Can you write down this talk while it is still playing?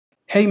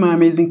Hey my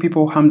amazing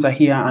people, Hamza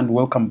here and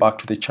welcome back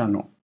to the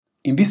channel.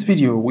 In this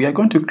video, we are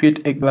going to create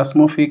a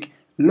Glassmorphic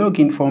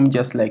login form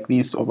just like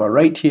this over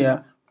right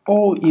here,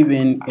 or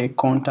even a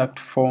contact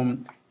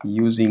form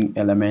using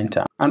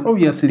Elementor. And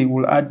obviously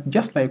we'll add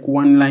just like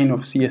one line of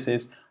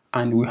CSS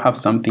and we have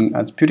something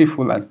as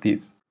beautiful as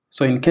this.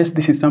 So in case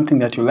this is something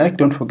that you like,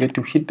 don't forget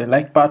to hit the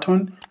like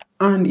button.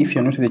 And if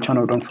you're new to the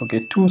channel, don't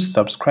forget to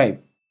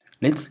subscribe.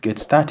 Let's get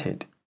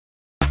started.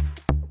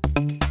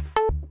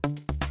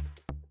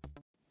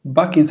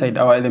 Back inside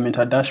our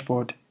Elementor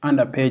dashboard,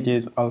 under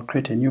pages, I'll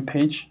create a new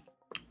page.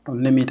 I'll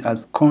name it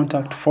as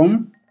contact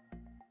form.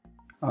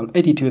 I'll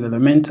edit with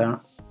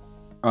Elementor.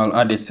 I'll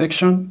add a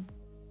section.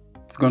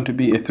 It's going to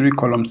be a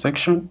 3-column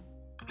section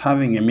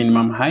having a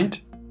minimum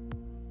height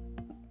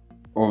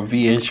of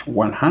VH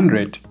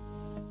 100.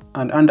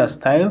 And under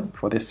style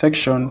for the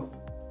section,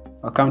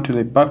 I'll come to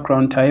the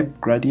background type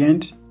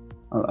gradient.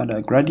 I'll add a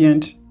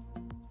gradient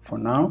for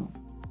now.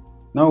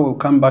 Now we'll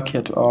come back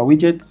here to our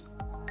widgets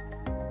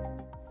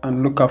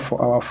and look up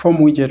for our form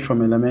widget from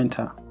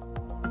Elementor.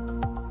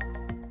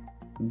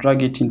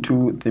 Drag it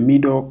into the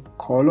middle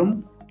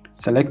column,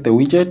 select the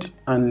widget,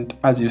 and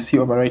as you see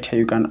over right here,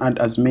 you can add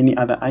as many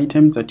other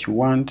items that you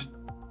want.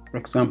 For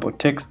example,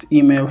 text,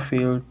 email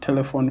field,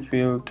 telephone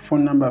field,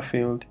 phone number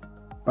field,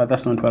 but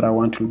that's not what I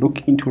want to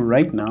look into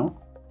right now.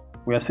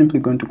 We are simply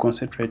going to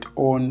concentrate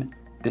on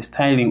the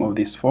styling of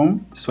this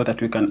form so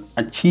that we can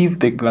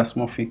achieve the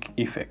Glassmorphic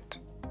effect.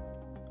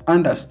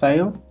 Under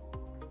style,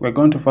 we're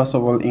going to first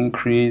of all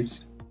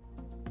increase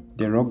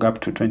the row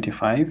gap to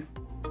 25.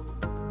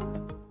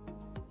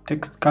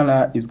 Text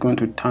color is going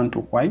to turn to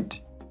white.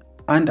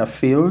 Under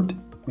field,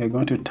 we're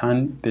going to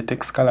turn the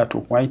text color to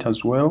white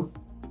as well.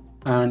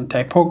 And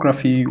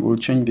typography, we'll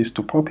change this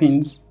to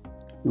Poppins.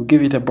 We'll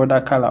give it a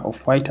border color of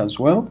white as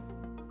well,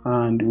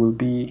 and will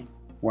be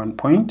 1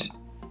 point.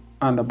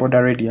 And the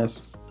border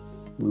radius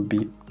will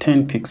be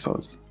 10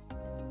 pixels.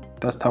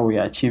 That's how we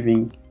are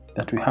achieving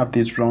that we have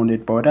these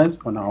rounded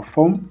borders on our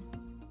form.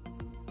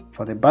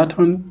 For the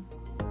button,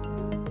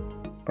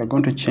 we're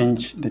going to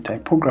change the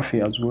typography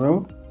as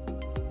well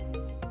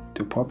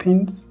to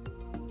Poppins.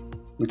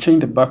 We change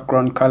the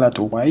background color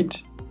to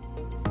white,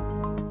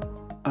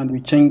 and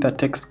we change the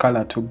text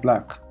color to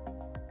black.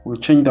 We'll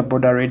change the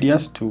border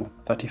radius to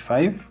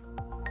 35.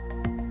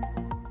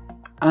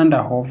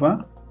 Under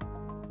hover,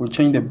 we'll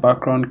change the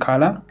background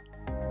color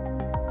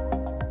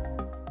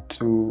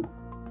to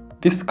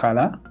this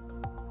color.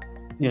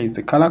 Here is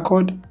the color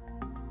code.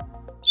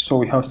 So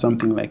we have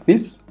something like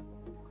this.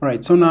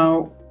 Alright, so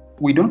now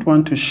we don't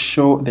want to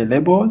show the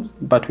labels,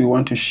 but we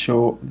want to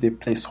show the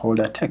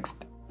placeholder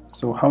text.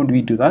 So how do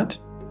we do that?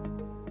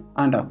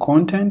 Under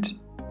content,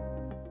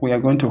 we are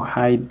going to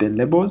hide the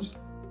labels,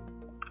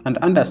 and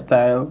under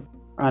style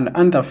and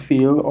under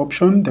fill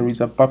option, there is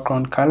a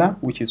background color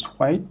which is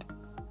white,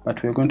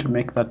 but we're going to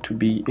make that to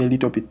be a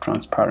little bit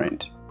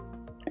transparent.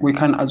 We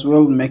can as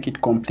well make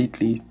it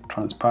completely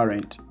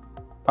transparent.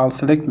 I'll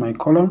select my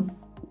column,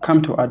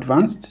 come to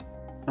advanced,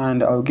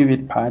 and I'll give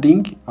it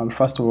padding. I'll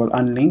first of all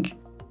unlink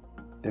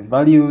the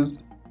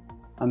values,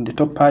 and the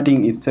top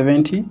padding is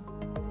 70,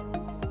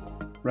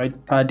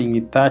 right padding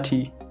is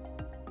 30,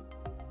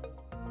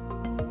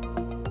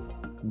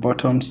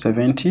 bottom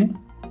 70,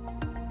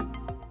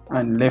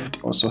 and left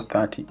also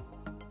 30.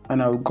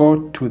 And I'll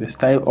go to the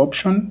style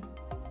option.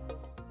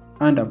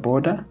 Under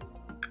border,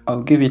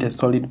 I'll give it a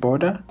solid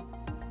border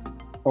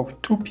of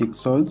 2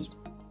 pixels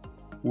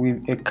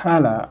with a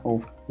color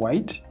of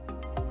white,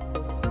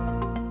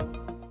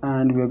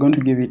 and we're going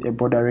to give it a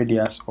border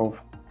radius of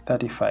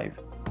 35.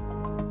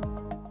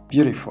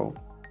 Beautiful.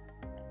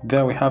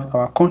 There we have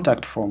our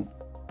contact form.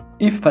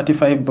 If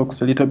 35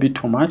 looks a little bit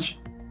too much,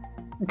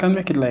 you can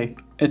make it like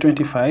a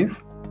 25.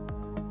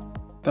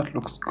 That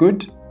looks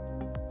good.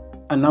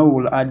 And now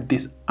we'll add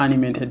this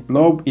animated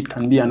blob. It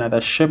can be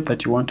another shape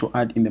that you want to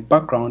add in the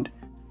background,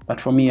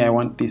 but for me I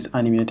want this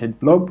animated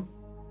blob.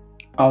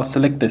 I'll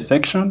select the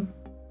section.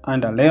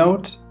 Under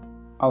layout,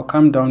 I'll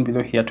come down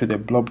below here to the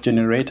Blob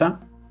Generator.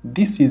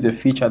 This is a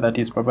feature that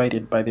is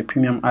provided by the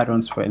premium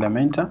add-ons for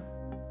Elementor.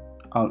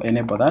 I'll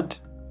enable that.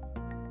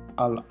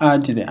 I'll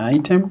add the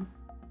item,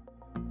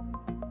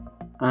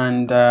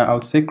 and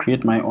I'll say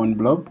create my own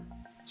blob.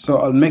 So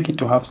I'll make it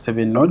to have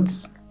 7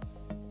 nodes,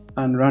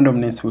 and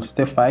randomness will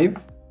stay 5.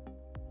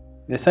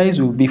 The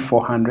size will be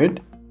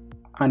 400,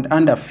 and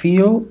under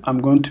fill,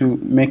 I'm going to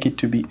make it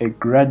to be a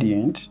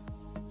gradient,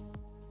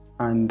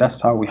 and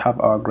that's how we have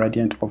our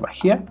gradient over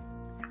here.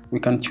 We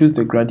can choose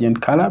the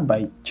gradient color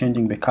by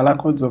changing the color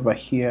codes over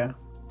here,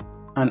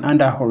 and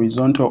under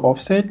horizontal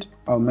offset,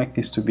 I'll make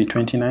this to be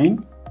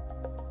 29,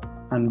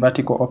 and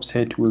vertical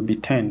offset will be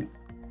 10.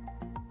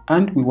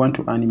 And we want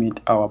to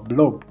animate our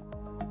blob.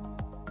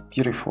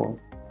 Beautiful.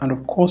 And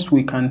of course,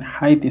 we can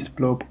hide this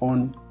blob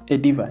on a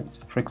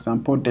device, for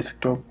example,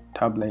 desktop,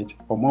 tablet,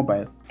 or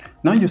mobile.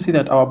 Now you see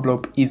that our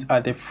blob is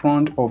at the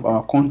front of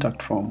our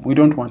contact form. We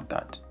don't want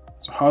that.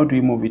 So how do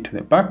we move it to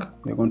the back?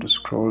 We're going to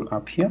scroll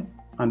up here,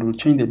 and we'll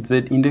change the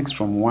Z index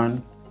from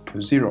 1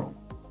 to 0.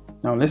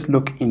 Now let's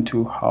look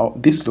into how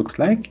this looks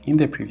like in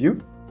the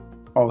preview.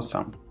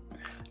 Awesome.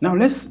 Now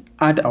let's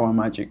add our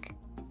magic,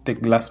 the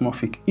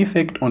Glassmorphic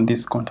effect on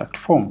this contact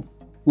form.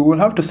 We will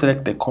have to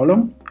select the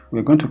column.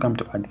 We're going to come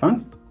to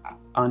Advanced,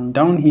 and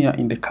down here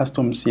in the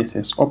Custom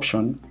CSS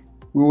option,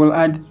 we will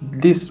add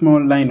this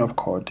small line of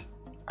code.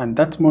 And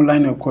that small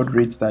line of code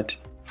reads that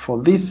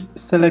for this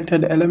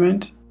selected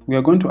element, we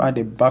are going to add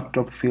a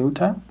backdrop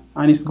filter,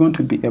 and it's going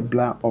to be a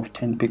blur of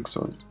 10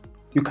 pixels.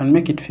 You can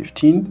make it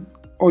 15,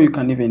 or you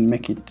can even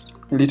make it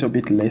a little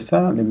bit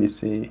lesser. Let me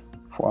say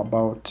for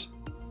about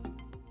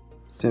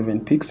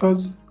 7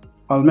 pixels.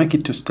 I'll make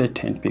it to stay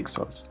 10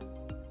 pixels.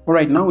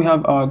 Alright, now we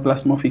have our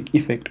Glassmorphic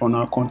effect on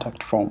our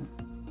contact form.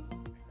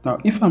 Now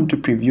if I'm to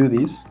preview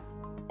this,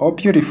 oh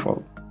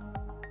beautiful.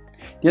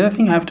 The other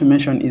thing I have to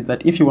mention is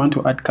that if you want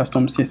to add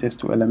custom CSS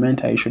to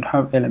Elementor, you should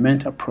have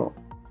Elementor Pro.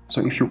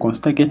 So if you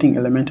consider getting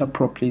Elementor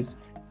Pro, please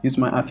use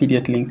my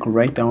affiliate link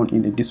right down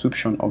in the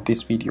description of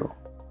this video.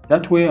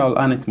 That way I'll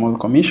earn a small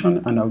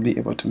commission and I'll be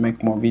able to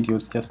make more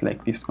videos just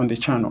like this on the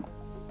channel.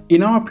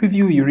 In our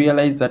preview, you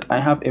realize that I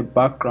have a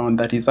background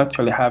that is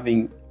actually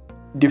having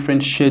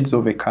different shades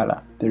of a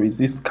color. There is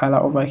this color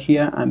over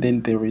here, and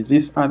then there is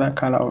this other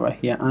color over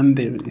here, and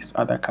there is this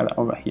other color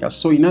over here.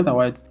 So in other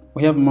words,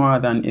 we have more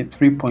than a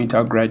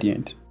 3-pointer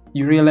gradient.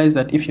 You realize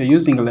that if you're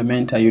using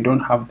Elementor, you don't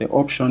have the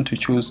option to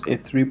choose a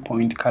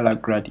 3-point color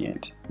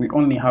gradient. We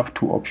only have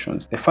 2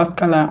 options, the first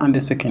color and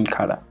the second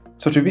color.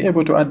 So to be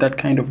able to add that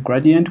kind of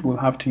gradient, we'll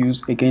have to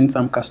use again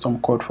some custom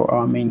code for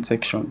our main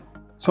section.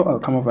 So I'll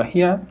come over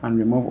here and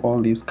remove all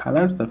these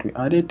colors that we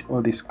added,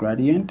 all this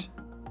gradient,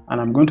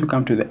 and I'm going to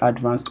come to the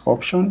advanced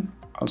option.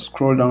 I'll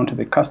scroll down to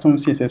the custom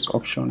CSS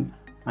option,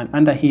 and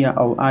under here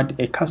I'll add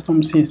a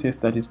custom CSS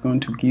that is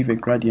going to give a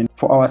gradient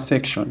for our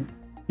section.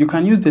 You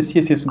can use the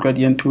CSS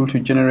gradient tool to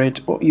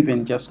generate or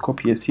even just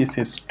copy a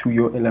CSS to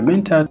your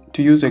Elementor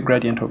to use a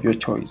gradient of your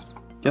choice,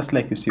 just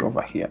like you see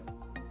over here.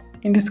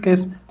 In this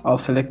case, I'll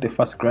select the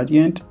first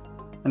gradient,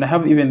 and I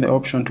have even the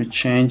option to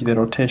change the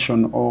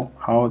rotation or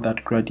how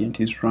that gradient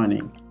is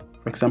running.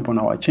 For example,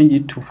 now I change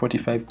it to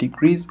 45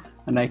 degrees,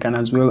 and I can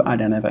as well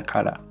add another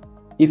color.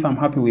 If I'm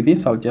happy with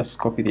this, I'll just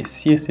copy the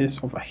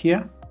CSS over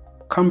here,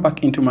 come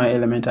back into my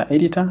Elementor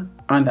editor,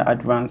 under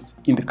Advanced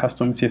in the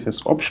Custom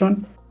CSS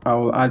option, I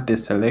will add the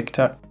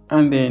selector,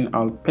 and then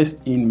I'll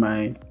paste in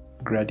my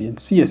gradient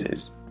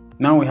CSS.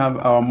 Now we have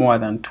our more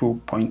than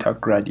 2-pointer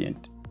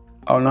gradient.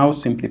 I'll now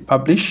simply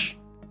publish,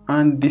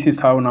 and this is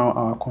how now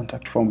our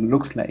contact form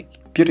looks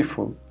like.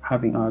 Beautiful,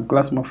 having our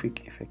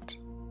Glassmorphic effect.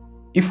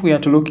 If we are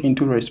to look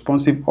into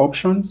responsive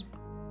options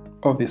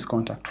of this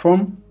contact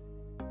form,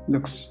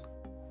 looks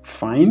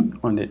fine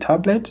on the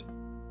tablet.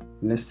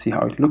 Let's see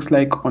how it looks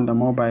like on the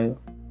mobile.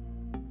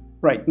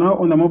 Right, now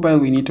on the mobile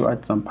we need to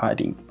add some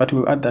padding, but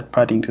we'll add that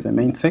padding to the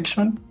main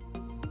section.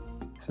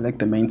 Select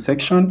the main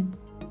section,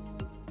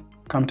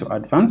 come to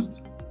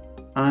Advanced,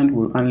 and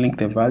we'll unlink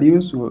the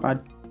values. We'll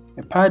add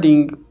a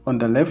padding on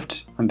the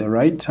left and the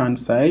right hand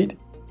side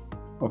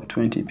of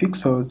 20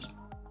 pixels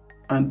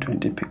and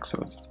 20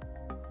 pixels.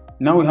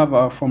 Now we have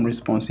our form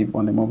responsive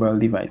on the mobile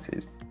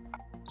devices.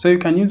 So you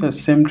can use the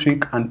same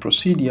trick and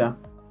procedure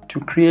to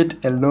create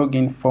a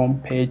login form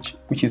page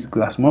which is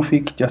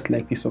Glassmorphic, just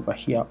like this over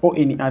here, or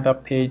any other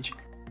page.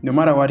 No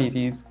matter what it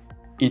is,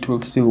 it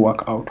will still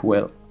work out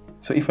well.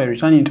 So if I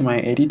return into my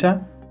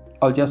editor,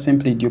 I'll just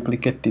simply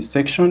duplicate this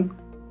section.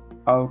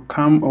 I'll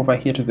come over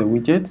here to the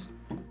widgets,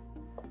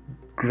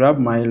 grab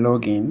my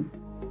login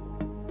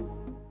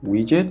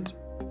widget,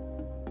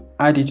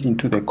 add it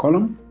into the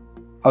column.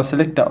 I'll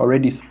select the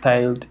already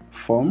styled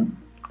form.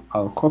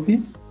 I'll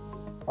copy.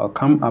 I'll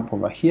come up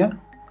over here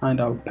and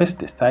I'll paste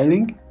the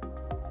styling.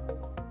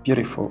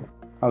 Beautiful.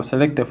 I'll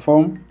select the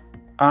form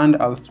and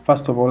I'll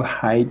first of all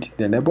hide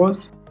the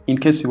labels. In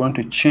case you want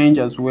to change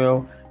as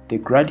well the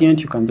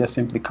gradient, you can just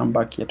simply come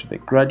back here to the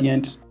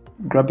gradient,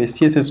 grab a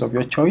CSS of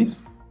your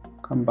choice,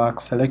 come back,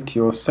 select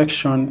your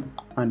section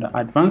under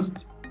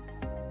Advanced,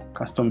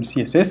 Custom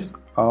CSS.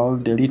 I'll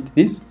delete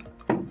this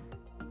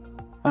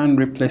and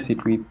replace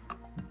it with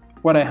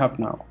what I have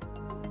now.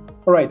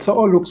 Alright, so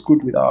all looks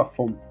good with our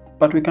form,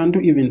 but we can do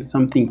even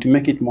something to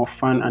make it more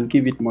fun and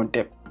give it more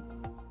depth.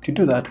 To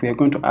do that, we are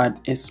going to add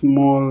a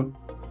small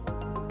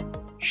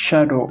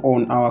shadow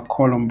on our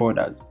column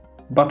borders.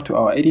 Back to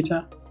our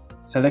editor,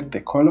 select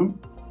the column,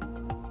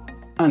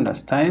 under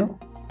Style,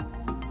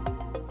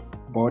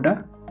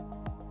 Border.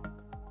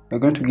 We're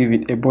going to give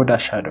it a border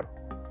shadow,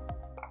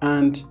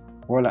 and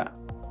voila,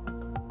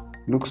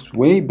 looks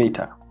way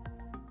better.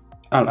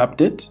 I'll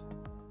update.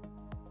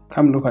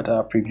 Come look at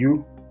our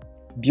preview.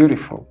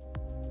 Beautiful.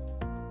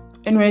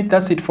 Anyway,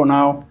 that's it for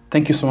now.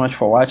 Thank you so much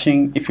for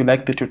watching. If you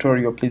liked the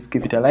tutorial, please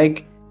give it a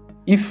like.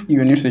 If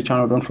you're new to the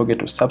channel, don't forget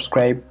to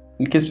subscribe.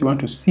 In case you want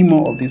to see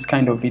more of these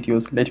kind of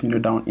videos, let me know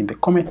down in the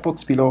comment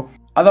box below.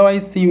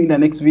 Otherwise, see you in the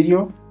next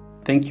video.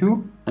 Thank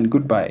you and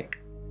goodbye.